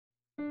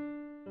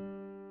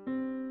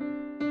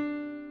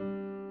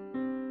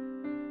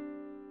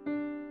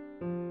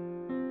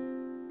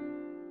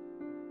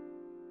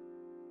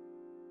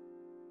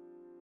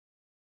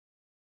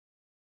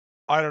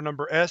Item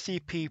Number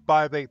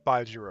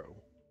SCP-5850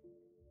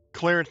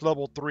 Clearance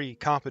Level 3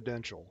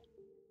 Confidential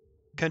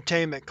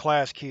Containment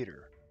Class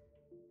Keter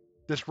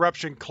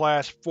Disruption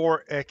Class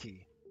 4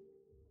 Ecce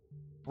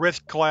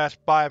Risk Class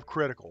 5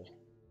 Critical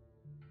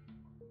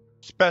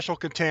Special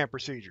Containment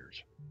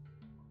Procedures.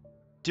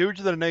 Due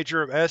to the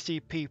nature of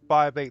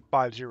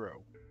SCP-5850,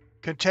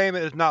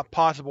 containment is not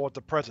possible at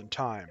the present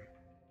time.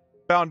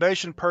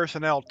 Foundation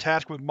personnel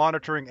tasked with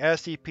monitoring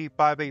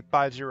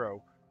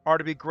SCP-5850 are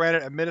to be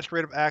granted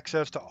administrative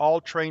access to all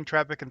train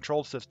traffic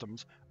control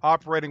systems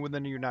operating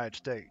within the United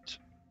States.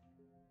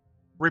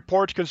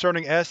 Reports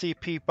concerning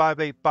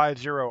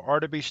SCP-5850 are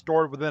to be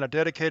stored within a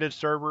dedicated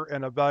server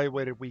and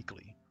evaluated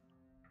weekly.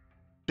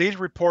 These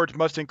reports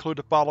must include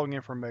the following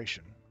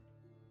information: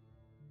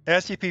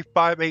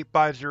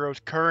 SCP-5850's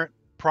current,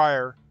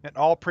 prior, and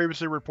all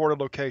previously reported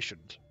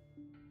locations.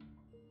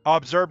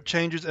 Observed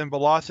changes in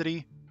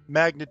velocity,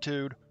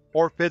 magnitude,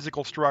 or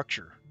physical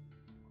structure.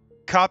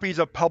 Copies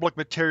of public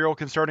material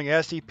concerning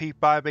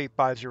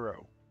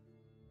SCP-5850.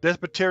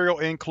 This material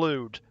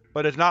includes,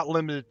 but is not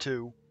limited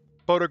to,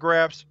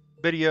 photographs,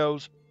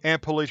 videos, and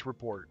police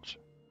reports.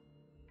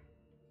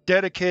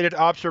 Dedicated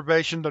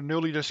observations of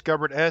newly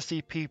discovered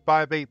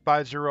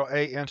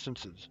SCP-5850-A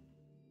instances.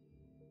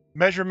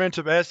 Measurements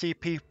of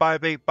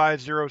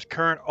SCP-5850's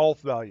current ULF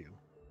value.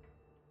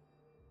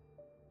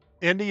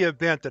 In the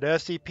event that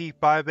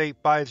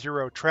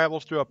SCP-5850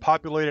 travels through a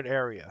populated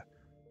area,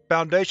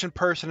 Foundation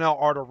personnel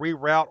are to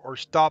reroute or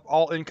stop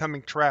all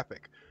incoming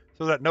traffic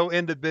so that no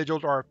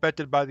individuals are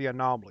affected by the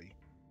anomaly.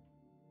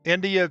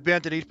 In the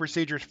event that these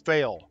procedures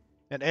fail,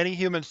 and any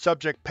human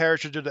subject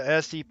perishes due to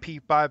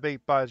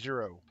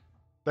SCP-5850,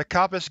 the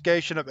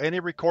confiscation of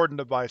any recording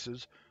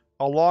devices,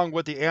 along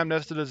with the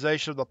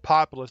amnesticization of the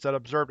populace that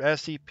observed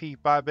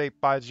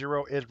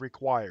SCP-5850 is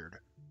required.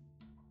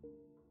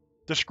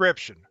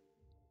 Description: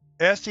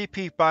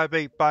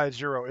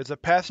 SCP-5850 is a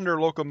passenger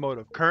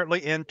locomotive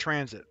currently in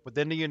transit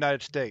within the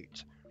United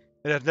States.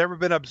 It has never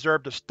been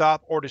observed to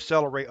stop or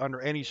decelerate under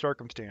any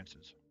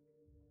circumstances.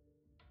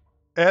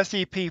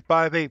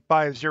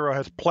 SCP-5850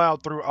 has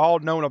plowed through all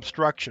known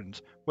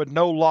obstructions, with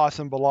no loss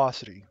in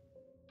velocity.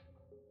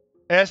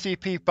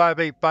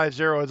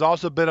 SCP-5850 has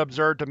also been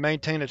observed to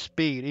maintain its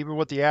speed even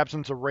with the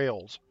absence of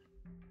rails.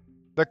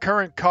 The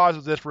current cause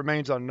of this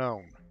remains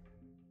unknown.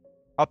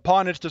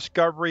 Upon its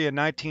discovery in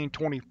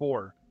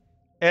 1924,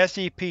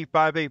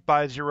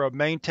 SCP-5850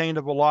 maintained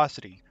a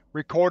velocity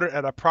recorded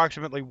at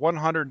approximately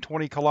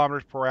 120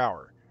 km per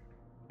hour,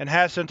 and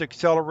has since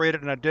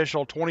accelerated an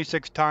additional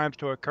 26 times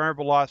to a current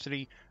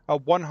velocity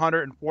of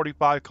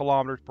 145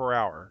 km per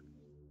hour.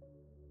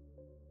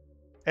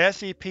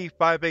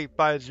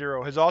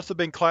 SCP-5850 has also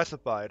been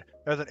classified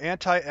as an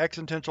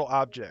anti-existential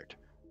object,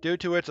 due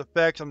to its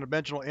effects on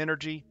dimensional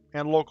energy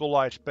and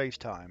localized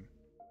spacetime.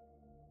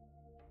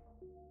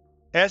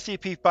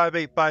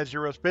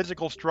 SCP-5850's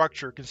physical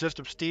structure consists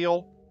of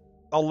steel,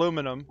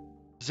 aluminum,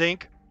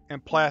 zinc,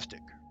 and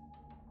plastic.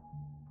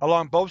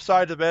 Along both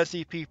sides of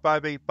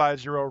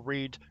SCP-5850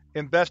 reads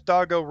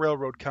Investago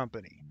Railroad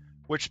Company,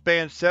 which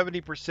spans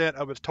 70%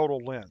 of its total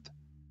length.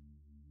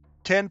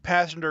 10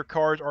 passenger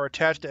cars are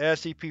attached to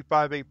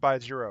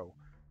SCP-5850,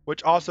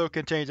 which also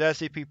contains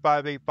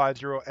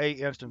SCP-5850-A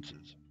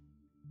instances.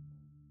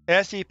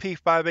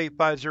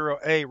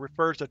 SCP-5850-A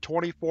refers to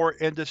 24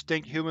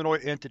 indistinct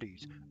humanoid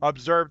entities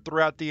observed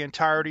throughout the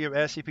entirety of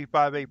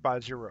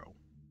SCP-5850.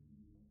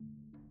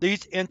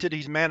 These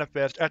entities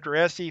manifest after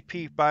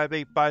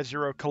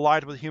SCP-5850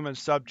 collides with human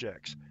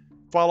subjects,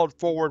 followed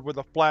forward with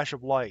a flash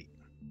of light.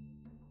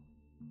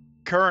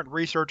 Current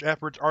research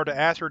efforts are to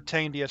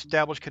ascertain the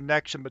established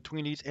connection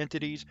between these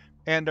entities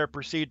and their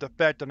perceived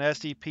effect on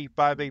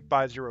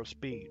SCP-5850's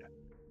speed.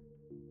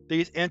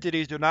 These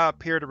entities do not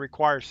appear to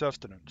require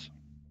sustenance.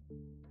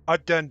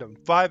 Addendum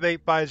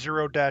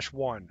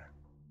 5850-1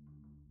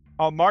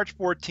 On March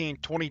 14,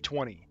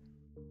 2020,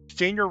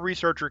 Senior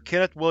Researcher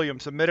Kenneth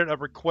Williams submitted a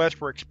request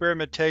for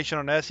experimentation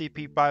on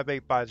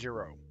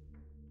SCP-5850.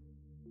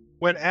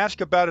 When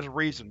asked about his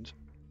reasons,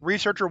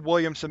 Researcher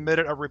Williams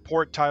submitted a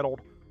report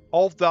titled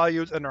ULF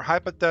Values and Their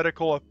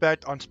Hypothetical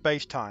Effect on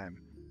Spacetime,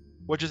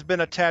 which has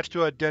been attached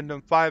to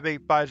Addendum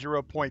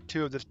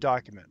 5850.2 of this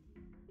document.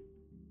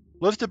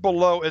 Listed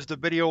below is the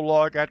video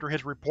log after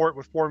his report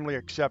was formally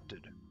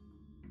accepted.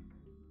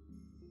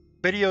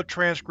 Video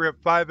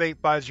Transcript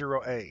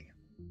 5850-A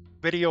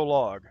Video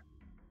Log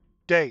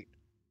Date: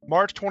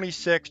 March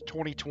 26,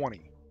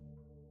 2020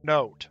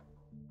 Note: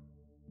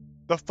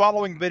 the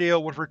following video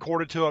was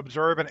recorded to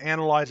observe and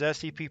analyze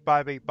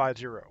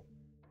SCP-5850.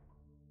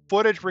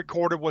 Footage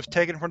recorded was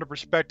taken from the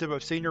perspective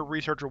of Senior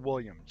Researcher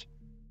Williams.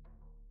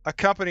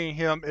 Accompanying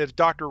him is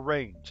Dr.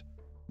 Raines,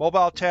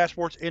 Mobile Task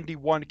Force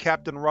ND-1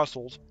 Captain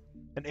Russells,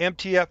 and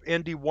MTF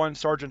ND-1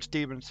 Sergeant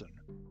Stevenson.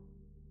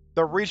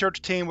 The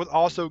research team was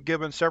also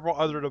given several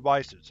other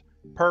devices,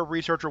 per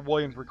Researcher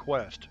Williams'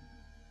 request.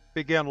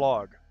 Begin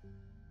log.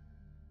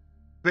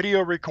 Video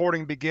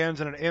recording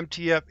begins in an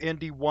MTF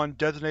ND-1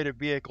 designated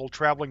vehicle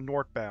traveling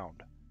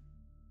northbound.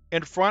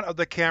 In front of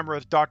the camera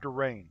is Dr.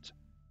 Raines.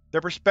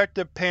 The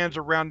perspective pans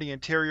around the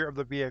interior of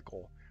the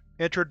vehicle,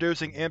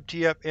 introducing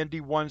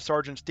MTF-ND-1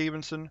 Sergeant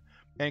Stevenson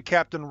and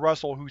Captain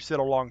Russell, who sit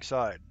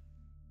alongside.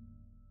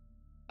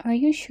 Are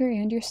you sure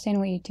you understand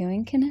what you're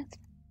doing, Kenneth?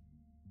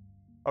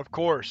 Of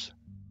course.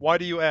 Why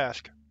do you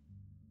ask?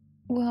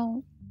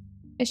 Well,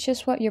 it's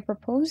just what you're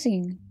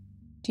proposing.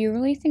 Do you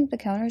really think the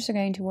counters are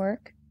going to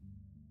work?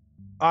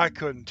 I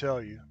couldn't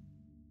tell you.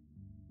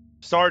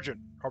 Sergeant,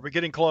 are we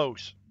getting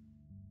close?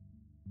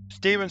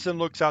 Stevenson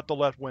looks out the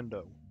left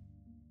window.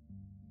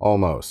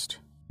 Almost.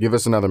 Give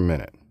us another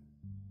minute.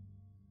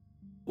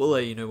 We'll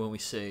let you know when we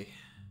see.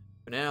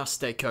 For now,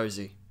 stay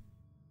cozy.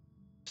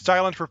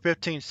 Silence for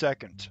 15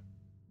 seconds.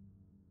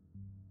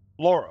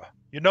 Laura,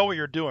 you know what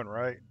you're doing,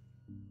 right?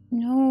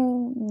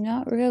 No,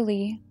 not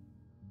really.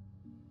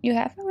 You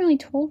haven't really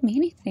told me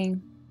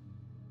anything.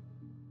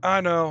 I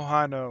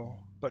know,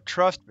 but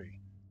trust me,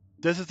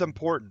 this is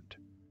important.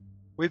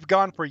 We've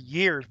gone for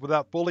years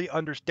without fully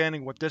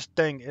understanding what this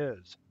thing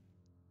is.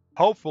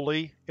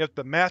 Hopefully, if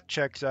the math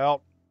checks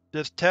out,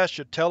 this test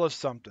should tell us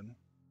something.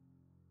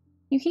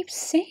 You keep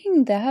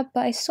saying that,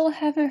 but I still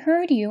haven't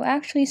heard you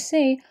actually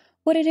say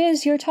what it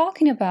is you're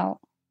talking about.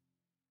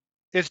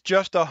 It's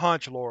just a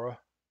hunch, Laura.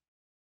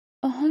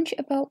 A hunch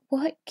about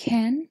what,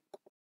 Ken?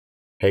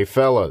 Hey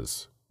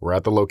fellas, we're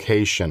at the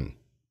location.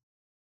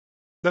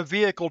 The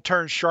vehicle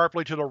turns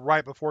sharply to the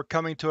right before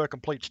coming to a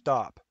complete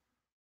stop.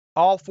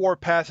 All 4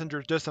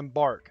 passengers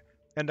disembark,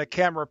 and the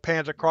camera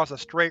pans across a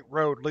straight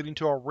road leading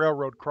to a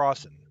railroad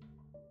crossing.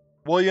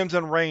 Williams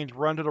and Raines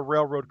run to the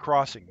railroad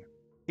crossing,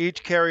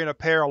 each carrying a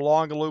pair of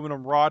long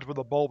aluminum rods with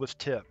a bulbous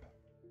tip.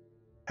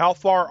 How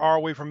far are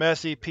we from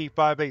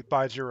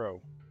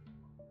SCP-5850?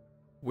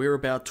 We're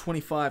about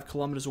 25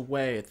 kilometers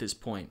away at this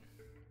point.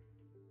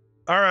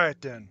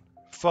 Alright then.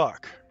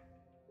 Fuck.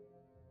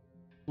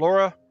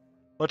 Laura,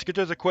 let's get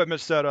this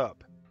equipment set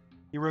up.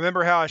 You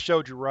remember how I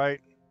showed you, right?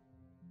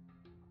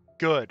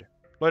 Good.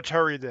 Let's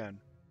hurry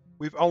then.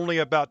 We've only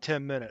about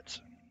 10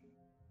 minutes.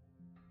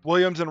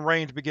 Williams and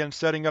Raines begin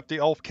setting up the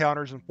oath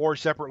counters in 4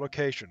 separate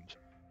locations,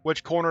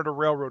 which corner the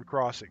railroad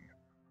crossing.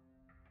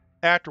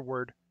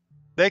 Afterward,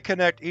 they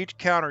connect each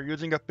counter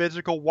using a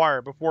physical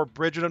wire before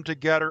bridging them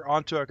together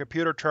onto a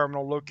computer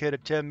terminal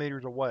located 10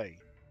 meters away.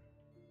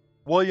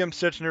 Williams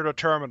sits near the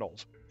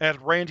terminals, as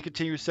Raines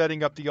continues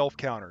setting up the oath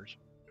counters.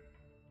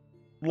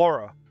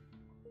 Laura,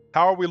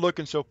 how are we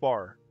looking so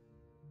far?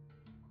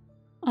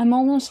 I'm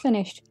almost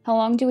finished. How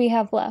long do we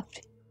have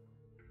left?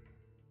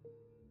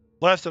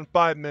 Less than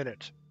 5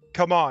 minutes.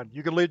 Come on,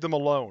 you can leave them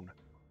alone.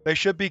 They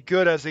should be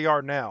good as they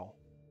are now.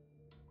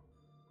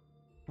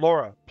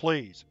 Laura,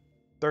 please.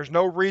 There's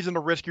no reason to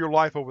risk your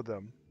life over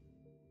them.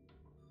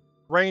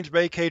 Raines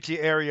vacates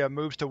the area and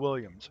moves to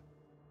Williams.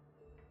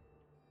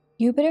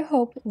 You better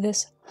hope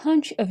this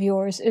hunch of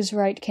yours is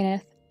right,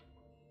 Kenneth.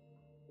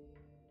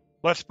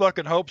 Let's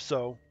fucking hope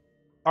so.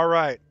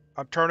 Alright,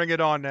 I'm turning it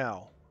on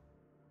now.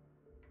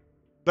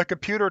 The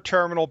computer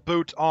terminal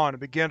boots on and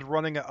begins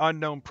running an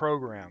unknown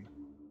program.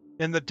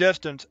 In the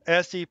distance,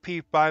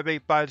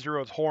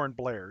 SCP-5850's horn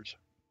blares.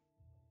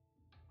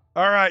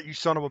 Alright, you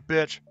son of a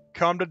bitch,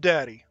 come to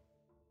daddy.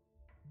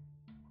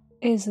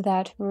 Is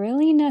that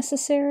really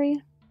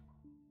necessary?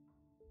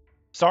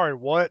 Sorry,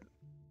 what?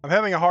 I'm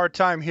having a hard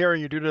time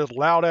hearing you due to this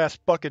loud-ass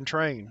fucking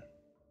train.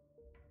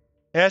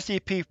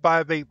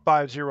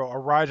 SCP-5850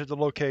 arrives at the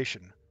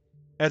location.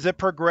 As it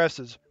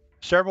progresses,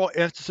 several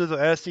instances of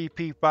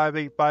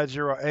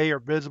SCP-5850-A are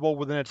visible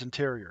within its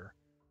interior.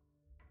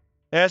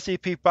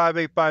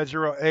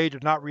 SCP-5850-A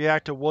does not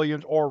react to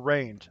Williams or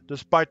Raines,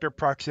 despite their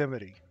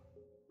proximity.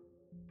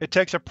 It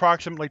takes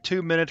approximately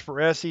 2 minutes for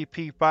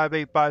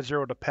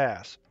SCP-5850 to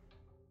pass.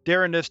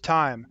 During this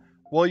time,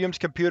 Williams'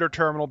 computer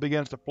terminal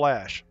begins to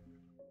flash.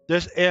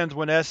 This ends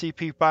when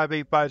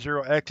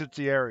SCP-5850 exits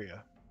the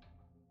area.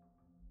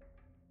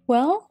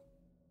 Well?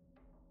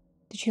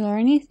 Did you learn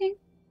anything?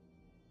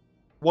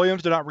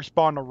 Williams did not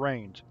respond to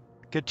Raines,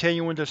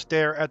 continuing to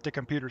stare at the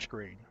computer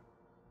screen.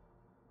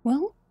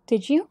 Well,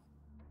 did you?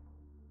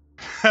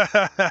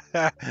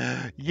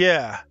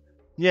 Yeah,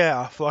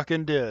 I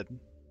fucking did.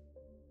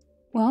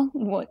 Well,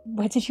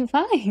 what did you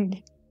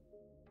find?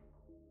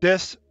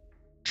 This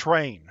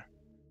train.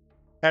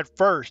 At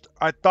first,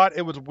 I thought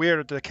it was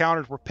weird that the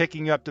counters were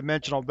picking up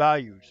dimensional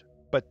values,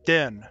 but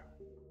then…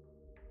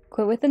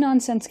 Quit with the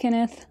nonsense,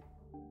 Kenneth.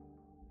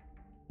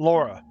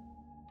 Laura,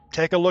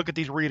 take a look at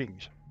these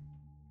readings.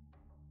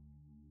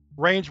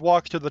 Raines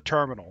walks to the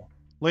terminal,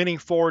 leaning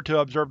forward to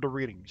observe the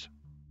readings.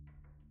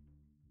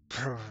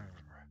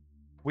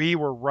 We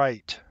were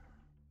right.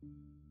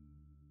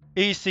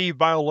 EC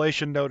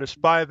Violation Notice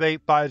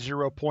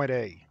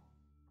 5850.A.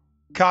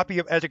 Copy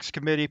of Ethics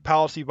Committee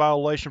Policy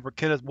Violation for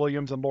Kenneth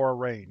Williams and Laura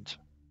Raines.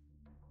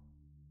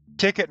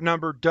 Ticket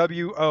number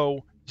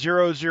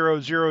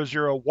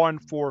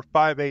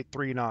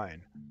WO0000145839.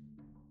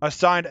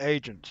 Assigned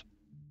Agents: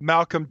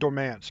 Malcolm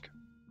Dormansk.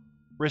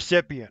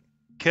 Recipient: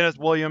 Kenneth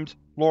Williams,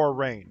 Laura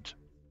Raines.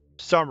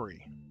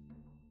 Summary: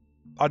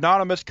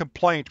 Anonymous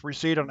complaints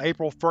received on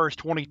April 1,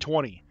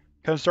 2020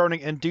 concerning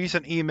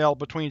indecent email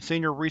between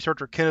senior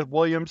researcher Kenneth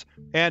Williams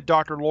and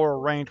Dr. Laura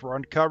Raines were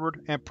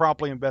uncovered and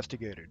promptly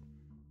investigated.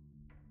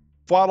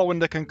 Following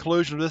the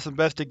conclusion of this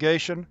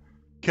investigation,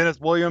 Kenneth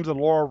Williams and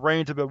Laura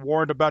Raines have been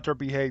warned about their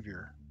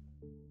behavior.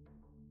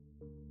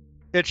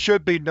 It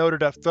should be noted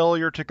that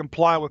failure to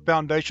comply with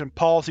Foundation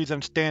policies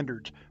and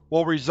standards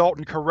will result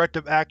in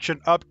corrective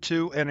action up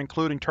to and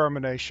including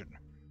termination.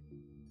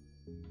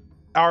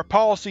 Our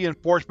policy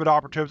enforcement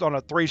operatives on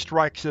a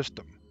 3-strike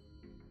system.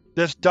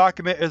 This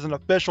document is an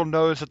official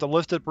notice that the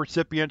listed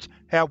recipients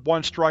have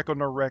 1 strike on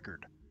their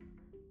record.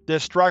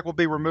 This strike will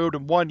be removed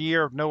in 1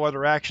 year if no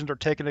other actions are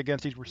taken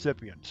against these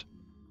recipients.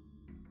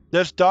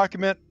 This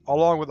document,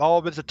 along with all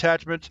of its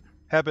attachments,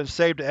 have been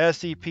saved to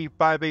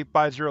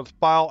SCP-5850's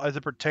file as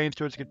it pertains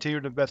to its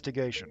continued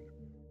investigation.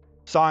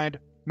 Signed,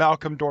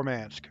 Malcolm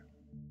Dormansk.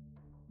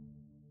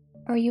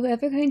 Are you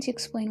ever going to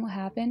explain what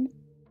happened?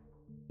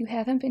 You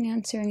haven't been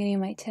answering any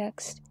of my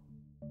texts,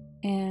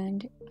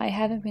 and I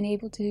haven't been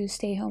able to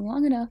stay home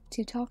long enough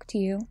to talk to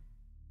you.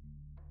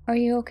 Are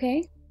you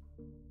okay?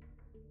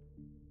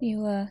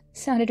 You,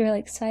 sounded really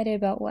excited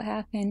about what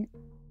happened,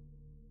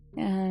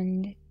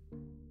 and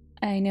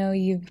I know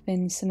you've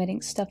been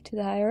submitting stuff to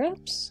the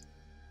higher-ups,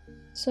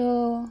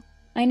 so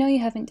I know you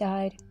haven't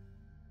died.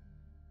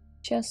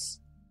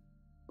 Just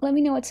let me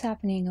know what's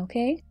happening,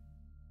 okay?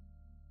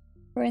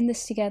 We're in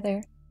this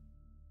together.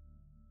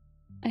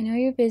 I know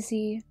you're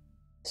busy,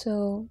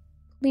 so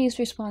please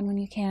respond when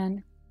you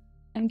can.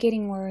 I'm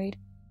getting worried.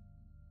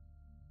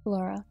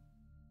 Laura.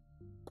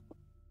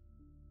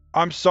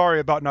 I'm sorry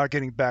about not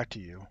getting back to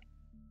you.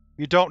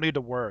 You don't need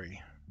to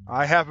worry.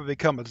 I haven't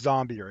become a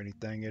zombie or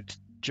anything, it's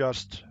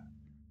just…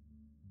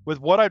 With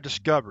what I've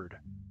discovered,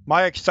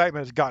 my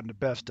excitement has gotten the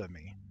best of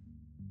me.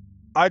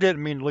 I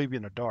didn't mean to leave you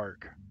in the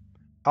dark.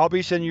 I'll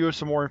be sending you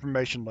some more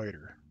information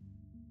later.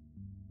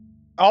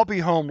 I'll be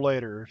home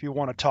later if you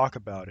want to talk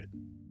about it.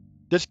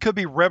 This could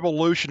be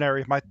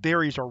revolutionary if my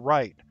theories are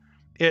right.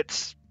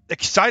 It's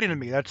exciting to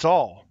me, that's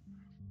all.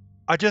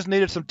 I just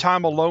needed some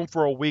time alone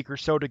for a week or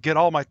so to get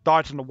all my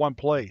thoughts into one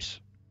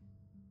place.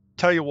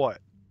 Tell you what,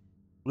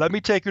 let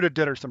me take you to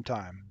dinner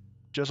sometime,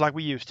 just like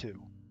we used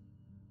to.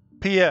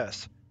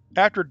 P.S.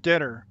 After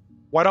dinner,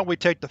 why don't we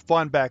take the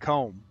fun back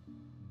home?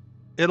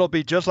 It'll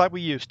be just like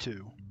we used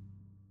to.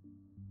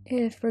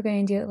 If we're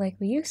going to do it like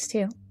we used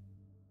to,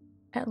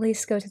 at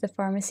least go to the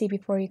pharmacy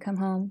before you come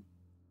home.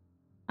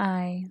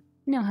 I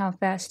know how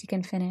fast you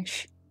can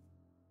finish.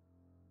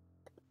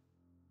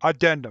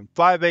 Addendum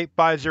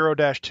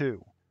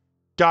 5850-2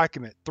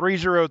 Document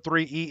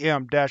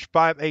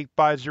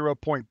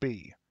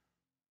 303-EM-5850.B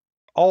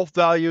All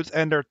values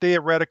and their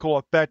theoretical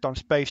effect on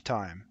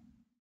spacetime.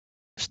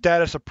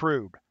 Status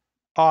approved.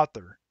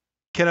 Author: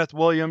 Kenneth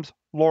Williams,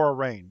 Laura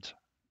Raines.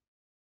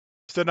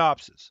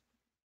 Synopsis: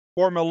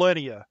 For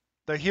millennia,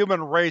 the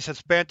human race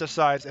has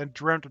fantasized and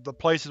dreamt of the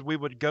places we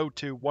would go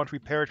to once we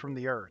perish from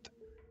the Earth.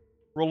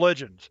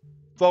 Religions,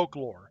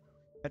 folklore,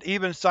 and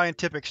even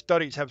scientific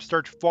studies have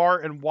searched far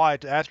and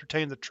wide to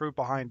ascertain the truth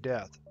behind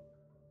death.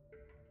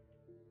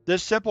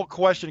 This simple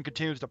question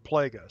continues to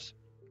plague us.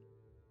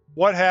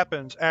 What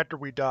happens after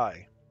we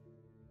die?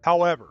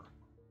 However,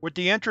 with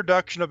the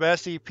introduction of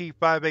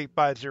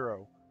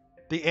SCP-5850,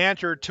 the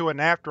answer to an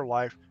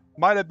afterlife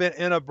might have been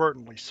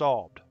inadvertently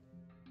solved.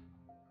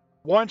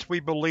 Once we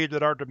believed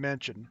that our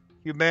dimension,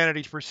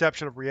 humanity's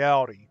perception of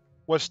reality,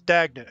 was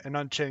stagnant and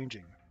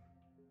unchanging.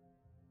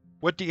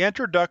 With the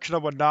introduction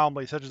of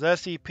anomalies such as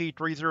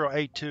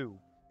SCP-3082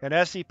 and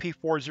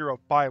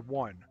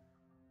SCP-4051,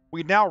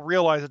 we now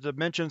realize that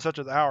dimensions such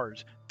as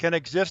ours can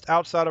exist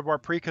outside of our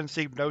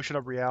preconceived notion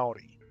of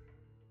reality.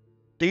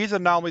 These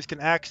anomalies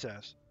can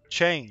access,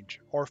 change,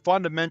 or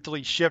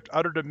fundamentally shift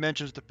other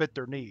dimensions to fit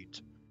their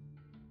needs.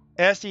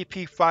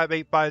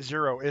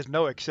 SCP-5850 is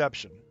no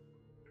exception.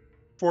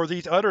 For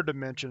these other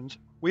dimensions,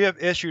 we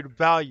have issued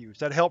values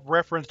that help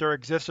reference their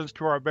existence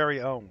to our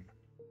very own.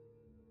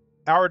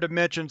 Our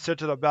dimension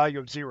sits at a value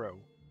of 0,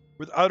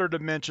 with other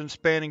dimensions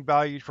spanning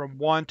values from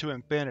 1 to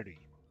infinity.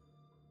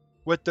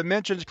 With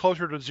dimensions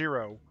closer to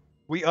 0,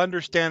 we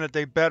understand that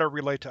they better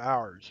relate to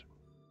ours.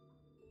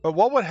 But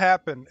what would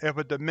happen if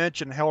a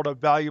dimension held a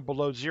value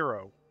below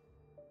 0?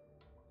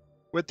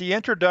 With the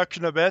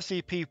introduction of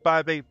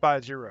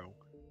SCP-5850,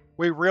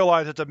 we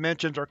realize that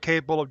dimensions are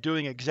capable of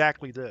doing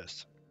exactly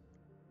this.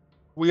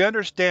 We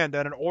understand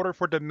that in order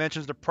for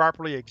dimensions to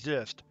properly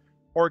exist,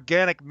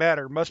 organic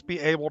matter must be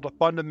able to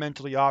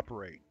fundamentally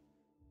operate.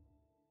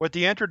 With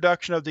the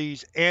introduction of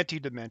these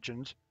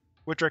anti-dimensions,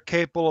 which are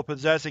capable of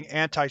possessing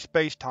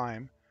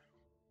anti-spacetime,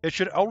 it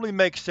should only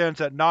make sense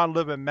that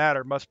non-living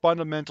matter must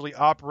fundamentally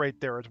operate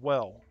there as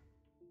well.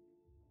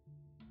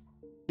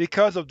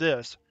 Because of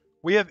this,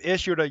 we have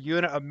issued a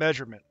unit of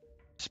measurement,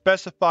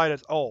 specified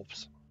as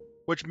ULFs,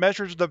 which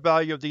measures the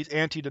value of these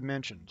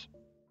anti-dimensions.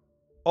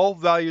 ULF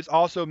values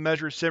also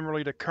measure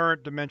similarly to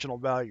current dimensional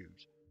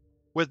values,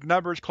 with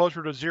numbers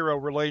closer to 0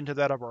 relating to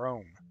that of our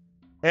own.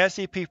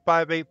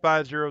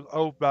 SCP-5850's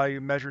ULF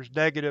value measures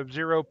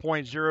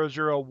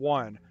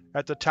 -0.001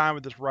 at the time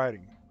of this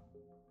writing.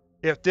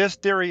 If this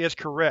theory is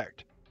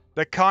correct,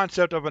 The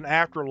concept of an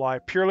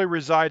afterlife purely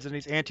resides in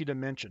these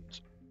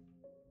anti-dimensions.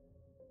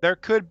 There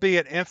could be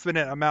an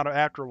infinite amount of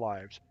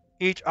afterlives,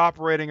 each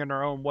operating in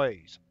their own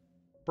ways.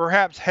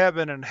 Perhaps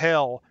heaven and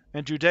hell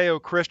and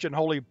Judeo-Christian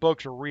holy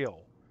books are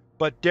real,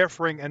 but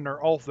differing in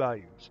their oath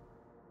values.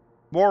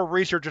 More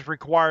research is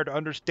required to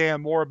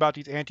understand more about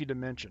these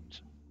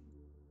anti-dimensions.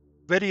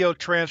 Video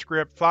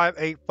transcript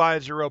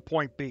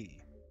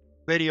 5850.B.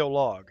 Video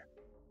log.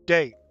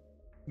 Date: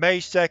 May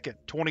 2nd,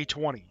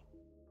 2020.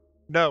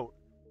 Note: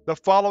 the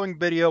following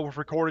video was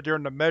recorded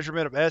during the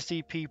measurement of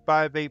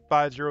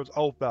SCP-5850's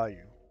oath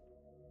value.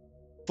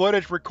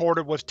 Footage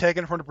recorded was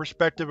taken from the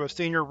perspective of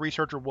Senior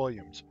Researcher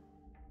Williams.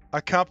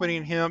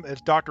 Accompanying him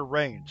is Dr.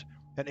 Raines,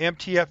 and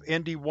MTF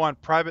ND-1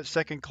 Private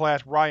Second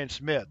Class Ryan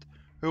Smith,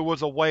 who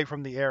was away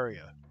from the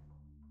area.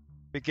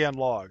 Begin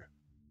log.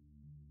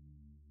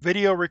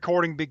 Video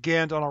recording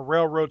begins on a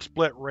railroad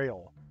split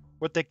rail,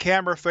 with the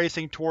camera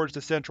facing towards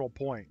the central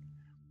point.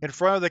 In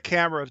front of the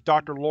camera is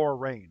Dr. Laura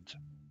Raines.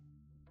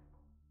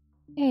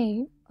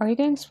 Hey, are you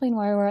gonna explain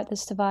why we're at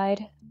this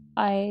divide?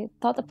 I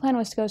thought the plan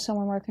was to go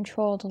somewhere more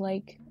controlled,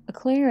 like a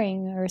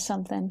clearing or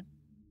something.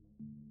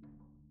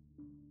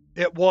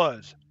 It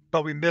was,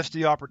 but we missed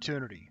the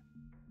opportunity.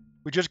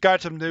 We just got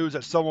some news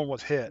that someone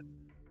was hit.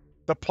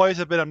 The place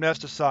had been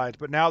amnesticized,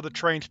 but now the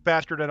train's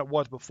faster than it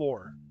was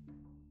before.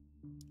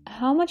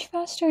 How much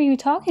faster are you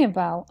talking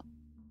about?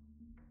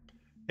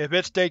 If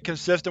it stayed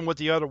consistent with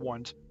the other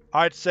ones,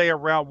 I'd say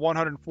around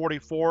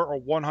 144 or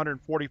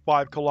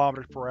 145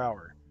 kilometers per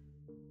hour.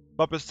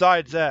 But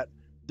besides that,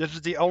 this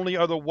is the only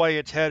other way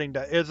it's heading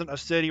that isn't a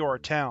city or a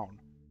town,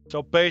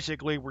 so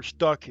basically we're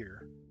stuck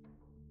here.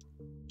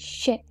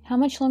 Shit, how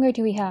much longer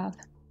do we have?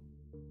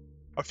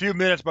 A few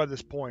minutes by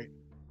this point.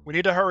 We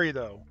need to hurry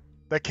though.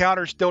 The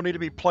counters still need to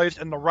be placed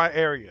in the right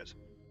areas.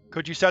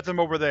 Could you set them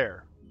over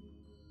there?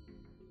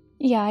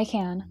 Yeah, I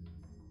can.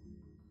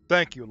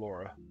 Thank you,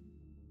 Laura.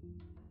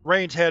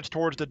 Raines heads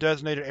towards the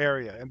designated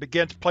area and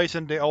begins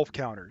placing the oath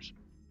counters.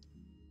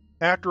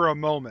 After a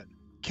moment,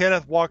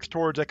 Kenneth walks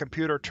towards a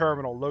computer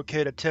terminal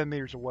located 10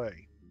 meters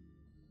away.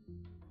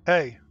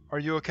 Hey, are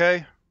you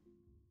okay?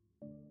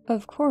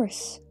 Of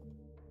course.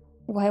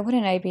 Why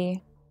wouldn't I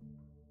be?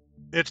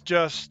 It's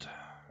just...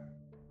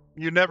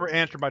 you never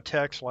answered my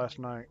text last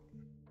night.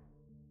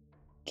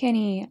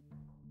 Kenny,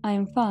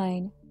 I'm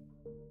fine.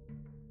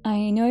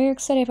 I know you're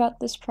excited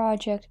about this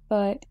project,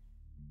 but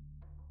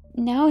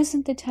now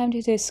isn't the time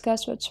to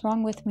discuss what's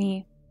wrong with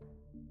me.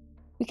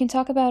 We can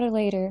talk about it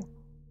later.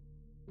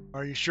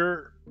 Are you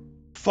sure?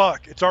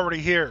 Fuck, it's already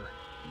here.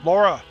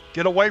 Laura,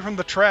 get away from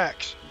the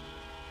tracks.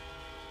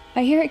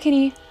 I hear it,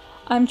 Kenny.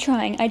 I'm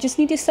trying. I just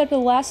need to set up the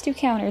last two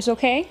counters,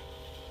 okay?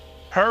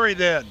 Hurry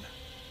then!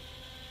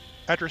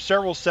 After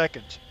several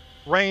seconds,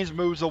 Raines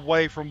moves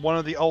away from one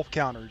of the oath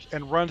counters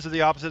and runs to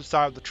the opposite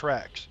side of the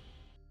tracks.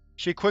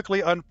 She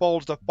quickly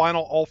unfolds the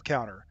final oath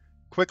counter,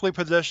 quickly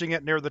positioning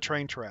it near the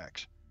train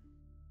tracks.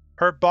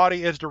 Her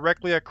body is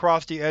directly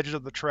across the edges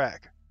of the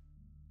track.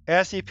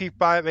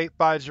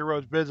 SCP-5850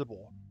 is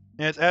visible,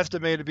 and is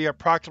estimated to be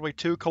approximately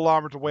 2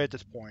 kilometers away at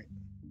this point.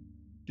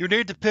 You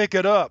need to pick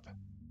it up!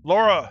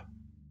 Laura!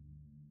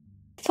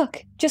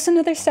 Fuck, just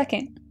another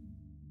second.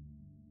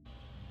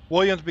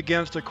 Williams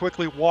begins to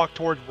quickly walk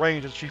towards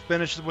Raines as she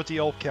finishes with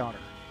the oath counter.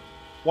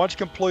 Once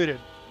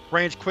completed,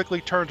 Raines quickly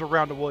turns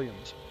around to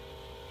Williams.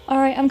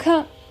 Alright,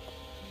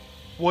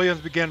 Williams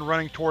begins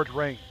running towards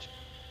Raines.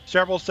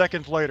 Several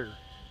seconds later,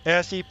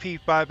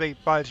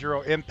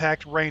 SCP-5850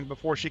 impacts Raines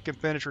before she can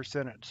finish her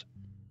sentence.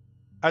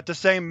 At the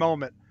same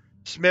moment,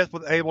 Smith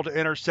was able to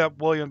intercept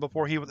Williams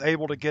before he was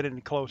able to get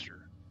any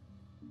closer.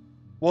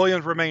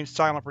 Williams remained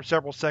silent for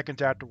several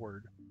seconds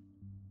afterward.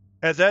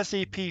 As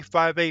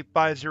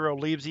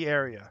SCP-5850 leaves the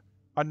area,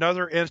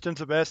 another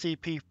instance of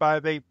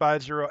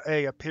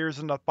SCP-5850-A appears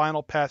in the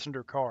final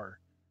passenger car.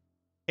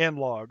 End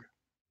log.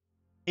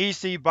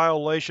 EC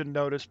Violation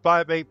Notice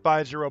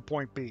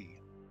 5850.B.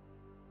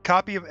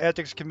 Copy of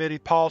Ethics Committee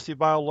Policy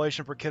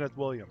Violation for Kenneth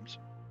Williams.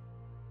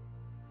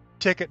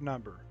 Ticket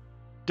Number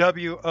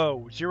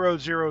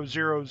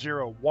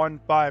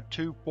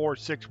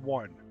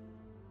WO0000152461.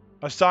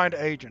 Assigned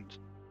Agents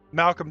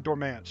Malcolm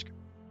Dormansk.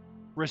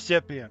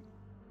 Recipient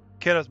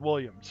Kenneth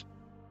Williams.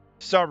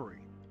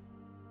 Summary: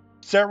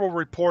 several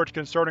reports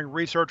concerning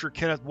researcher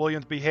Kenneth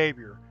Williams'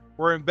 behavior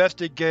were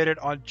investigated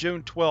on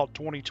June 12,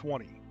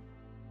 2020.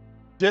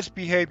 This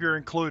behavior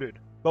included,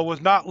 but was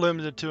not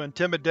limited to,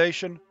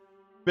 intimidation,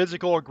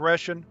 physical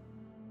aggression,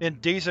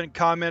 indecent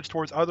comments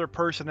towards other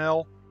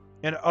personnel,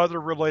 and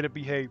other related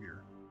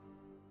behavior.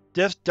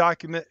 This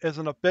document is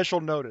an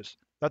official notice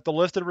that the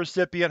listed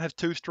recipient has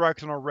 2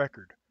 strikes on her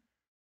record.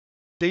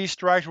 These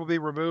strikes will be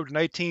removed in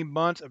 18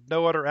 months if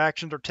no other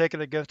actions are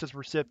taken against this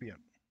recipient.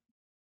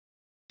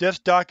 This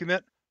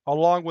document,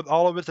 along with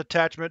all of its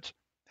attachments,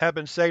 have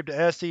been saved to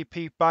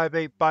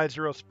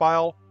SCP-5850's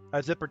file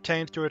as it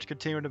pertains to its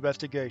continuing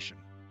investigation.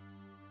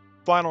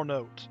 Final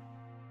notes: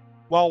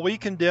 while we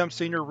condemn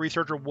Senior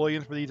Researcher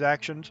Williams for these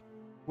actions,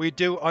 we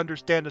do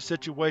understand the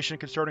situation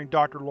concerning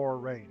Dr. Laura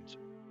Raines.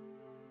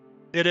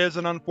 It is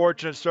an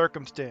unfortunate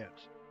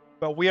circumstance,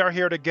 but we are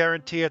here to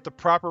guarantee that the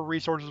proper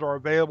resources are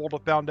available to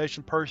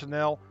Foundation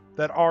personnel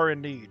that are in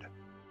need.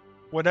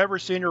 Whenever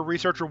Senior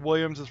Researcher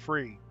Williams is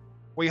free,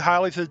 we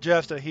highly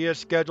suggest that he is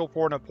scheduled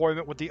for an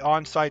appointment with the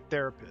on-site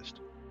therapist.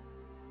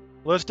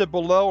 Listed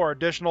below are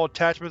additional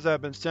attachments that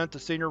have been sent to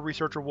Senior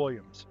Researcher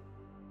Williams.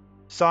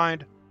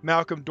 Signed,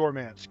 Malcolm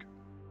Dormansk.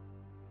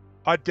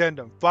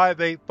 Addendum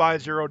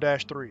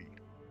 5850-3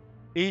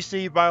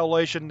 EC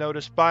Violation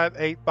Notice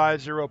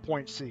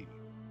 5850.C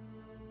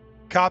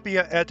Copy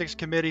of Ethics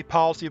Committee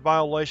Policy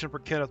Violation for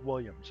Kenneth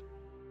Williams.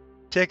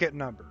 Ticket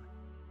Number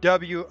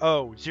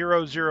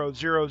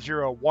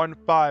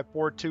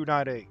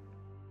WO0000154298.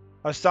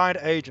 Assigned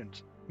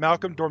Agents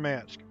Malcolm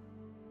Dormansk.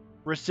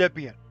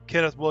 Recipient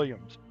Kenneth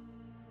Williams.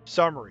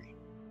 Summary: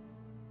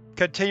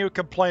 continued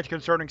complaints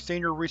concerning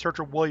Senior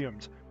Researcher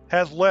Williams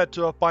has led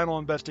to a final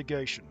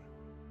investigation.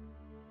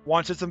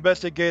 Once its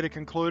investigation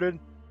concluded,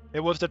 it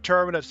was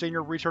determined that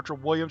Senior Researcher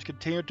Williams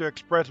continued to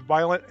express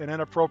violent and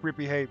inappropriate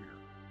behavior,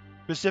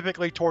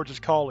 specifically towards his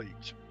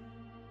colleagues.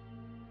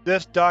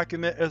 This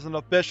document is an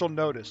official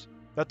notice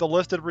that the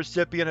listed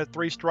recipient had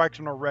 3 strikes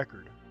on her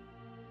record.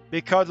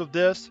 Because of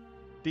this,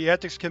 the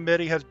Ethics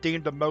Committee has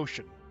deemed a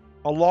motion,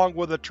 along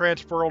with a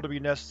transferal, to be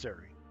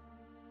necessary.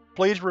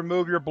 Please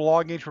remove your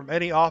belongings from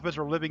any office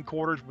or living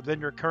quarters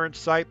within your current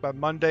site by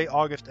Monday,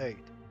 August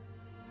 8th.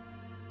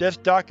 This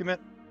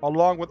document,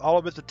 along with all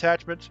of its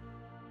attachments,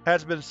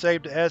 has been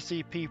saved to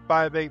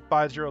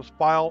SCP-5850's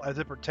file as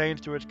it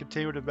pertains to its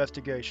continued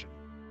investigation.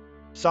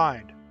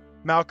 Signed,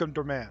 Malcolm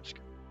Dormansk.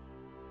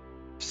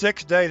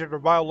 6 days after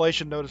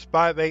Violation Notice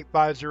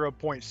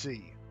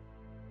 5850.C,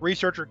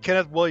 Researcher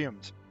Kenneth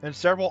Williams and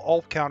several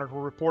oath counters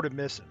were reported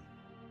missing.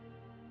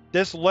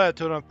 This led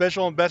to an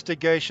official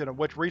investigation in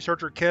which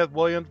Researcher Kenneth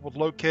Williams was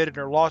located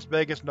near Las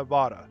Vegas,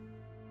 Nevada.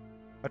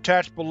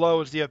 Attached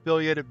below is the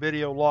affiliated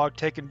video log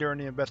taken during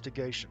the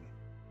investigation.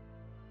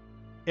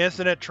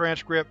 Incident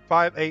Transcript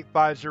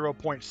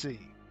 5850.C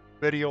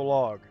Video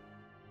Log.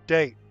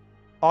 Date: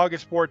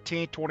 August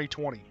 14,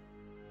 2020.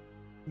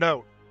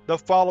 Note: the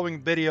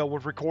following video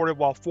was recorded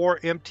while 4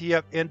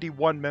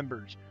 MTF-ND1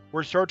 members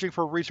were searching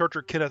for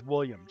Researcher Kenneth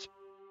Williams.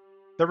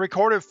 The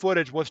recorded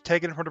footage was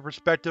taken from the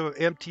perspective of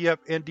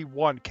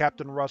MTF-ND1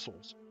 Captain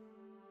Russells.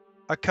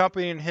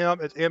 Accompanying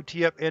him is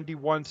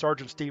MTF-ND1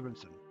 Sergeant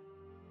Stevenson,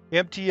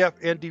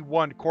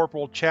 MTF-ND1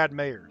 Corporal Chad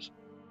Mayers,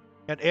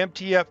 and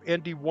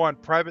MTF-ND1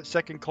 Private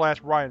Second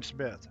Class Ryan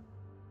Smith.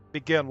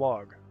 Begin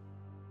log.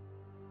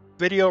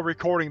 Video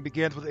recording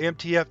begins with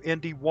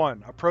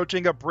MTF-ND1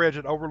 approaching a bridge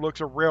that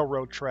overlooks a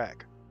railroad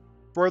track.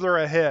 Further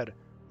ahead,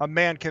 a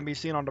man can be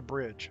seen on the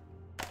bridge.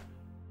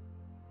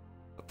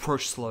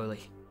 Approach slowly.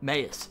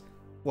 Mayers,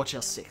 watch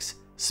our 6.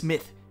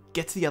 Smith,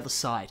 get to the other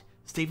side.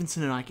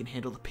 Stevenson and I can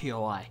handle the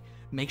POI.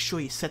 Make sure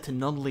you're set to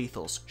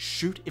non-lethals.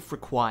 Shoot if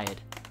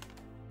required.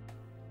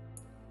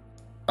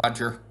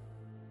 Roger.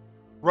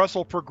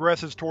 Russell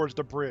progresses towards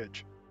the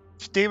bridge.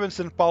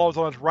 Stevenson follows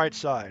on his right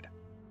side.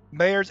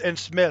 Mayers and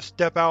Smith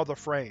step out of the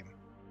frame.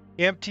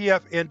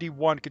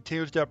 MTF-ND1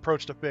 continues to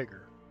approach the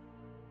figure.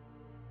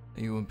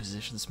 Are you in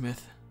position,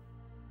 Smith?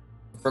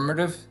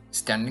 Affirmative.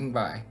 Standing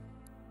by.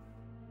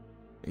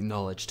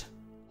 Acknowledged.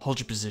 Hold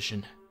your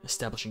position.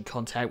 Establishing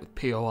contact with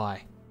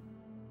POI.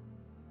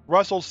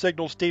 Russell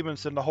signals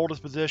Stevenson to hold his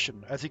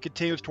position as he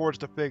continues towards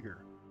the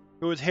figure,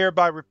 who is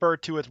hereby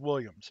referred to as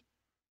Williams.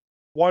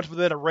 Once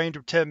within a range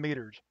of 10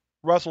 meters,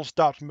 Russell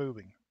stops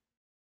moving.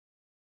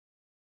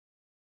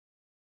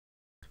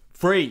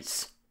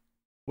 Freeze!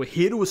 We're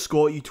here to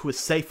escort you to a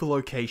safer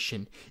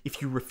location.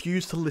 If you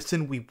refuse to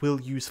listen, we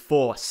will use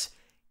force.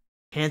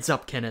 Hands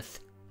up, Kenneth.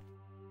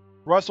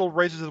 Russell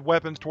raises his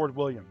weapons toward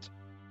Williams.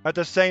 At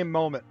the same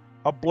moment,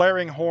 a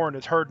blaring horn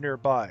is heard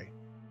nearby.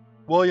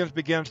 Williams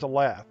begins to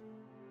laugh.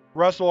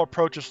 Russell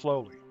approaches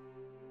slowly.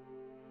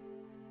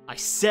 I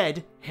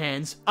said,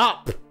 hands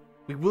up!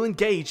 We will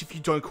engage if you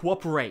don't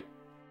cooperate.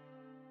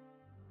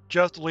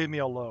 Just leave me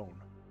alone.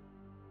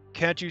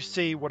 Can't you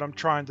see what I'm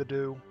trying to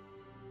do?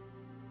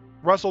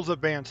 Russell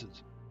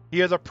advances.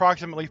 He is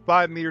approximately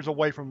 5 meters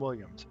away from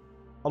Williams.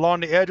 Along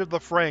the edge of the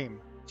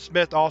frame,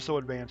 Smith also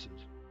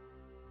advances.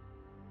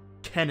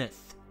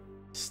 Kenneth,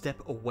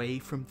 step away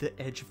from the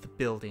edge of the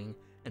building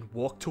and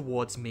walk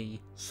towards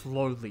me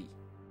slowly.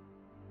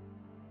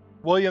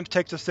 Williams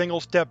takes a single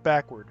step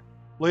backward,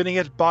 leaning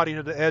his body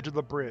to the edge of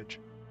the bridge.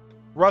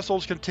 Russell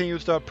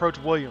continues to approach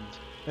Williams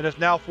and is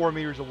now 4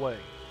 meters away.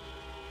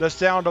 The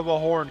sound of a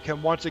horn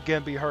can once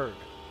again be heard,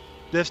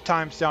 this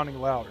time sounding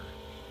louder.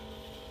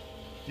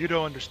 You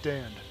don't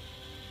understand.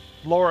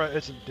 Laura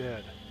isn't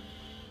dead.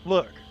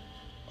 Look,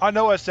 I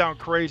know I sound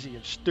crazy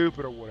and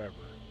stupid or whatever,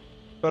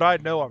 but I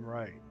know I'm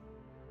right.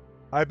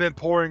 I've been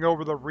poring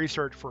over the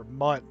research for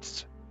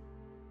months.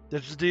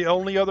 This is the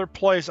only other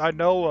place I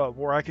know of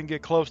where I can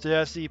get close to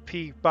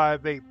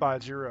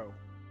SCP-5850.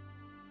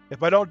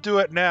 If I don't do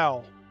it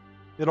now,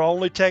 it'll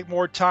only take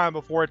more time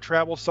before it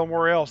travels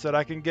somewhere else that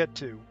I can get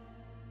to.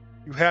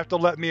 You have to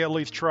let me at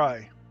least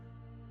try.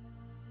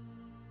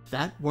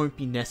 That won't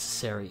be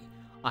necessary.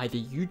 Either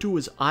you do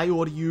as I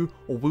order you,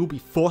 or we'll be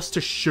forced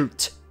to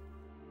shoot.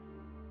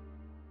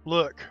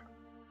 Look,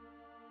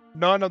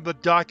 none of the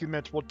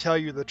documents will tell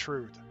you the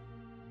truth.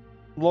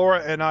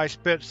 Laura and I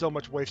spent so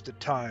much wasted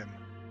time.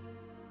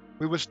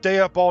 We would stay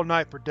up all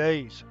night for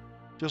days,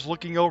 just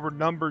looking over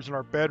numbers in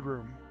our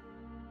bedroom.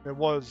 It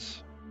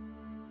was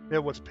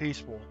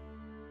peaceful.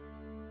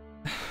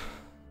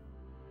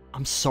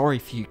 I'm sorry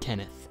for you,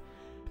 Kenneth,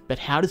 but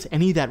how does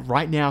any of that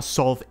right now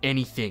solve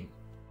anything?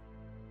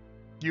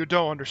 You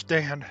don't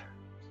understand.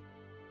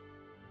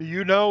 Do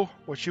you know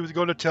what she was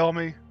going to tell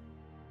me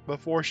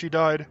before she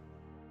died?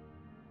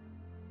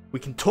 We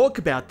can talk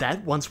about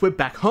that once we're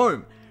back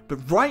home,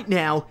 but right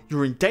now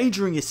you're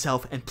endangering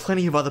yourself and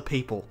plenty of other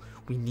people.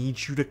 We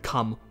need you to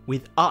come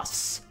with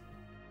us.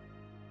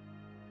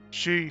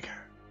 She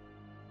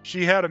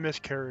had a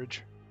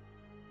miscarriage.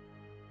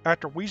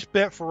 After we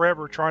spent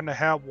forever trying to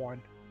have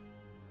one,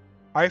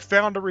 I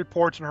found the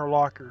reports in her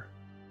locker.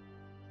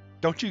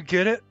 Don't you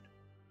get it?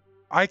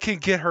 I can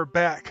get her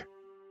back.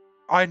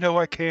 I know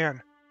I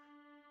can.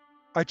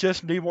 I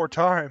just need more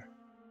time.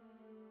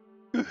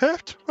 You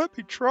have to let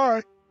me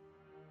try.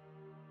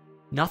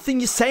 Nothing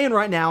you're saying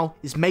right now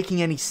is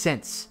making any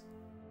sense.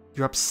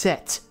 You're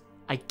upset.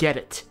 I get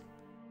it.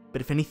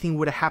 But if anything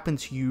were to happen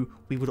to you,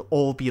 we would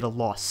all be at a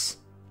loss.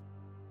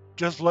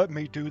 Just let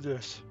me do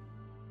this.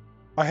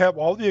 I have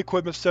all the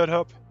equipment set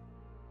up.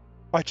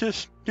 I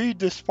just need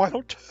this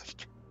final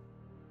test.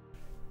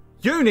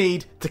 You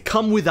need to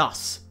come with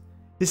us.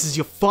 This is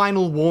your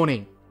final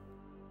warning.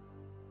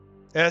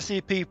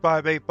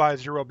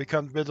 SCP-5850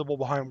 becomes visible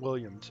behind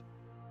Williams.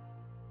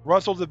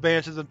 Russell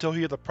advances until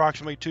he is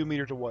approximately 2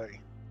 meters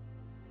away.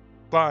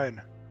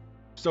 Fine.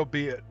 So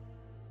be it.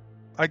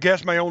 I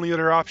guess my only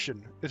other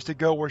option is to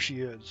go where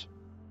she is.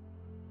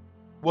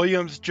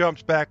 Williams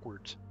jumps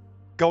backwards,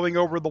 going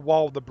over the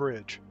wall of the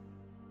bridge.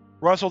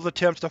 Russell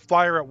attempts to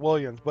fire at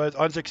Williams, but is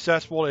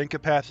unsuccessful at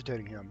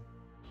incapacitating him.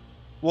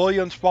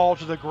 Williams falls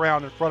to the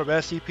ground in front of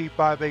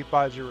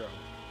SCP-5850.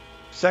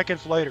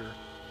 Seconds later,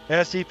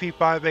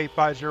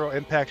 SCP-5850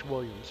 impacts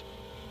Williams.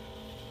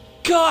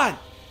 God!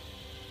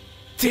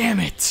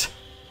 Damn it!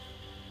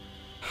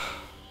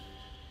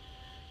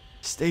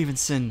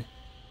 Stevenson,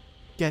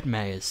 get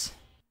Mayers.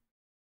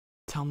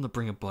 Tell him to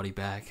bring a body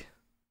back.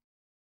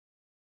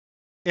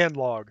 End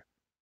log.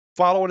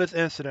 Following this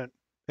incident,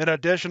 an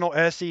additional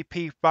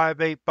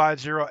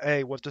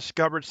SCP-5850-A was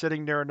discovered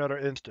sitting near another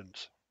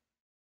instance.